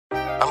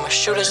I'ma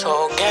shoot this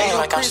whole game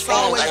like I'm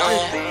Spingen.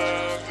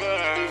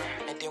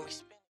 And then we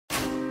spin.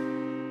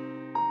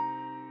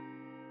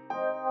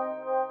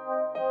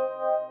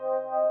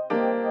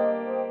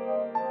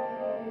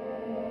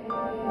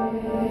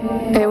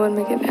 A1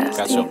 make it nasty.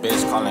 Got your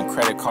bitch calling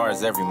credit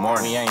cards every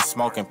morning. We ain't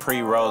smoking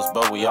pre-rolls,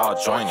 but we all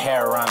join.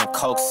 Hair around and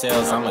coke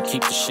sales, I'ma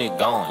keep the shit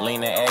going.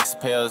 Lean and X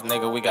pills,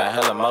 nigga, we got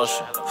hella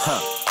motion.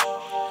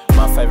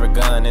 My favorite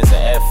gun is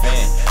an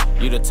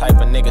FN. You the type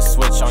of nigga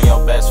switch on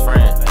your best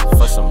friend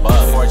for some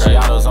bucks. 4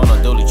 Giottos on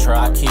a dually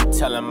truck. I keep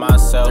telling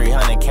myself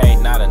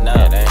 300K not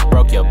enough.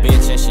 Broke your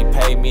bitch and she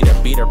paid me to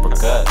beat her for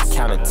guts.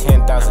 Counted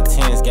 10,000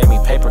 tens, gave me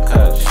paper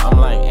cuts. I'm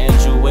like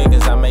Andrew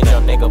Wiggins, I made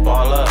your nigga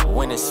ball up.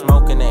 When it's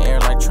smoke in the air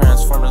like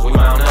Transformers, we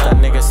mount up. That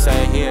nigga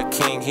say he a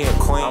king, he a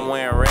queen. I'm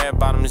wearing red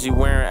bottoms, you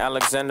wearing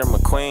Alexander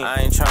McQueen.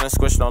 I ain't tryna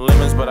squish no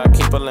lemons, but I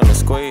keep a lemon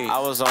squeeze. I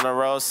was on the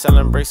road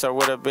selling bricks or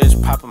with a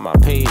bitch popping my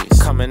peas.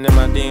 Coming in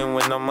my DM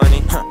with no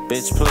money,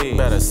 bitch please.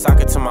 Better sock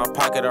it to my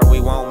pocket or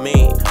we won't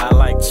meet. I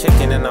like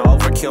chicken and I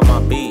overkill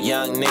my beat.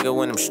 Young nigga,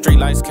 when them street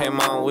lights came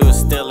on, we was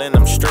still in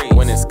them streets.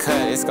 When it's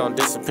cut, it's gon'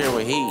 disappear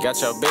with heat.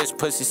 Got your bitch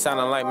pussy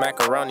sounding like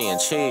macaroni and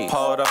cheese.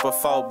 Pulled up a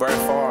 4 Bird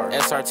Far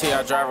SRT,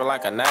 I drive her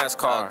like a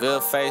NASCAR.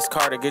 Good face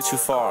car to get you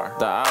far.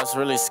 The ops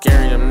really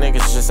scary, them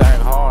niggas just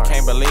act hard.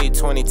 Can't believe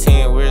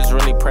 2010, we was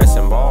really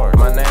pressing bars.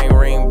 My name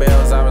ring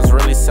bells, I was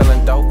really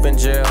selling dope in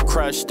jail.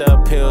 Crushed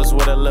up pills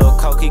with a little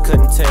coke, he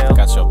couldn't tell.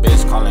 Got your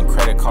bitch calling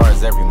credit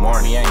cards every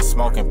morning. We ain't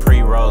smoking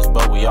pre-rolls,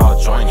 but we all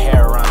join.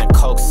 Hair around and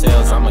coke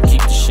sales, I'ma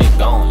keep the shit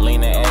going.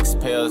 Lean and X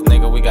pills,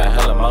 nigga, we got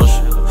hella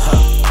motion.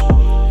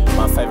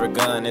 My favorite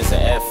gun is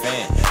an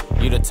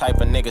FN. You the type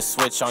of nigga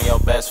switch on your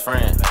best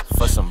friend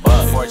for some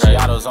bucks. 4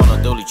 Giottos on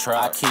a dually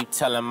truck. I keep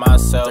telling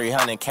myself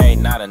 300K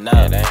not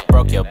enough.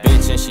 Broke your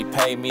bitch and she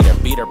paid me to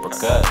beat her for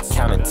guts.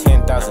 Counted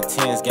 10,000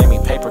 tens, gave me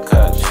paper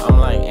cuts. I'm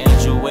like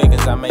Andrew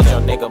Wiggins, I made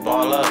your nigga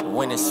ball up.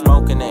 When it's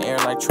smoke in the air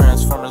like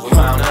Transformers, we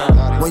mount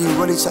up. When you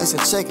really chase a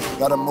chicken,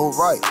 gotta move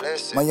right.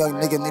 My young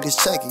nigga need his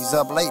check, he's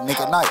up late,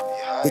 nigga night.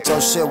 Get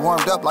your shit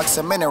warmed up like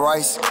cement and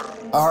rice.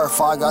 I heard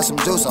Five got some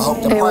juice, I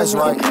hope the price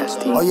right.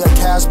 Oh yeah,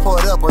 cash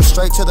pulled up or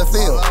straight to the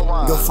field.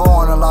 Good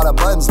phone, a lot of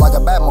buttons like a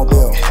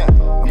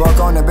Batmobile. Broke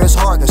on the bitch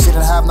hard cause she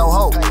didn't have no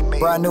hope.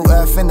 Brand new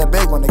F in the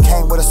big one that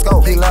came with a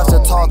scope. He left to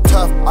talk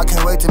tough, I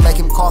can't wait to make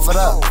him cough it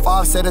up.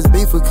 Five said it's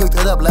beef, we cooked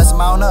it up, let's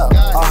mount up.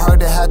 I heard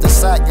they had the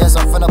sack, guess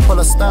I'm finna pull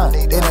a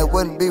stunt. Then it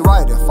wouldn't be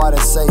right if I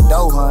didn't say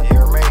dough hunt.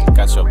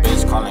 Got your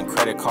bitch calling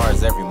credit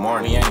cards every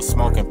morning. We ain't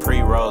smoking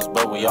pre-rolls,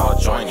 but we all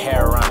join.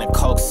 Hair around and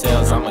coke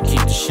sales, I'ma keep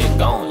the shit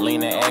going.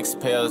 Lean and X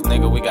pills,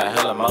 nigga, we got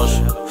hella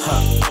motion.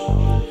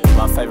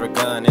 My favorite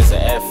gun is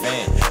an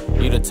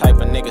FN. You the type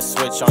of nigga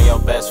switch on your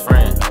best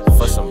friend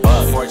for some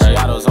bucks. 4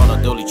 Giottos on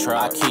a dually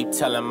truck. I keep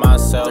telling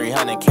myself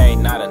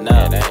 300K not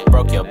enough.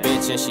 Broke your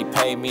bitch and she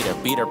paid me to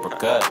beat her for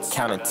guts.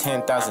 Counted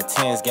 10,000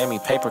 tens, gave me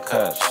paper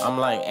cuts. I'm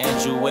like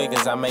Andrew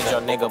Wiggins, I made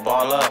your nigga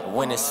ball up.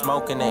 When it's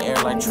smoke in the air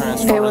like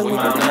Transformers, we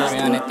mount up.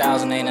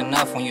 300,000 ain't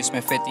enough when you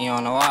spend 50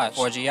 on the watch.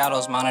 4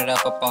 Giottos mounted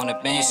up on the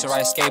bench. Used to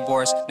ride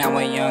skateboards, now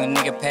when young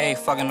nigga pay,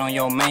 fucking on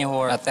your main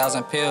whore.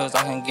 1,000 pills,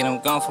 I can get them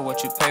gone for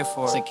what you pay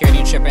for.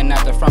 Security tripping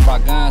out the front by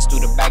guns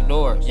through the back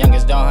doors.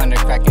 Youngest dog hunter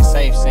cracking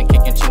safes and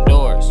kicking 2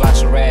 doors.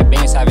 Blocks of red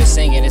beans, have it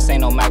singing, this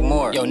ain't no Mac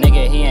Moore. Yo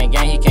nigga, he ain't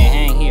gang, he can't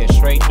hang, he a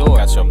straight door.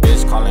 Got your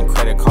bitch calling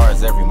credit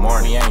cards every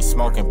morning. We ain't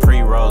smoking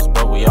pre-rolls,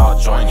 but we all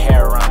join.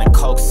 Hair around and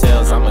coke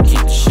sales, I'ma keep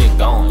the shit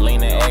going.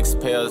 Lean and X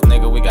pills,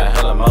 nigga, we got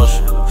hella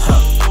motion.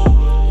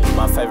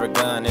 My favorite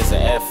gun is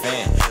an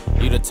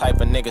FN. You the type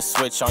of nigga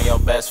switch on your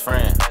best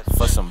friend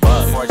for some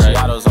bucks. 4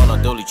 Giottos on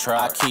a dually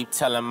truck. I keep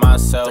telling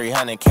myself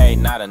 300K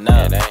not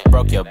enough.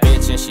 Broke your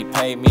bitch and she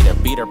paid me to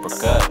beat her for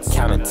guts.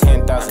 Counted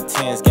 10,000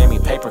 tens, gave me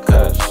paper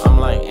cuts. I'm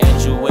like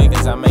Andrew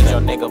Wiggins, I made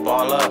your nigga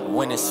ball up.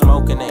 When it's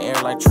smoke in the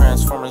air like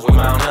Transformers, we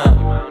mount up.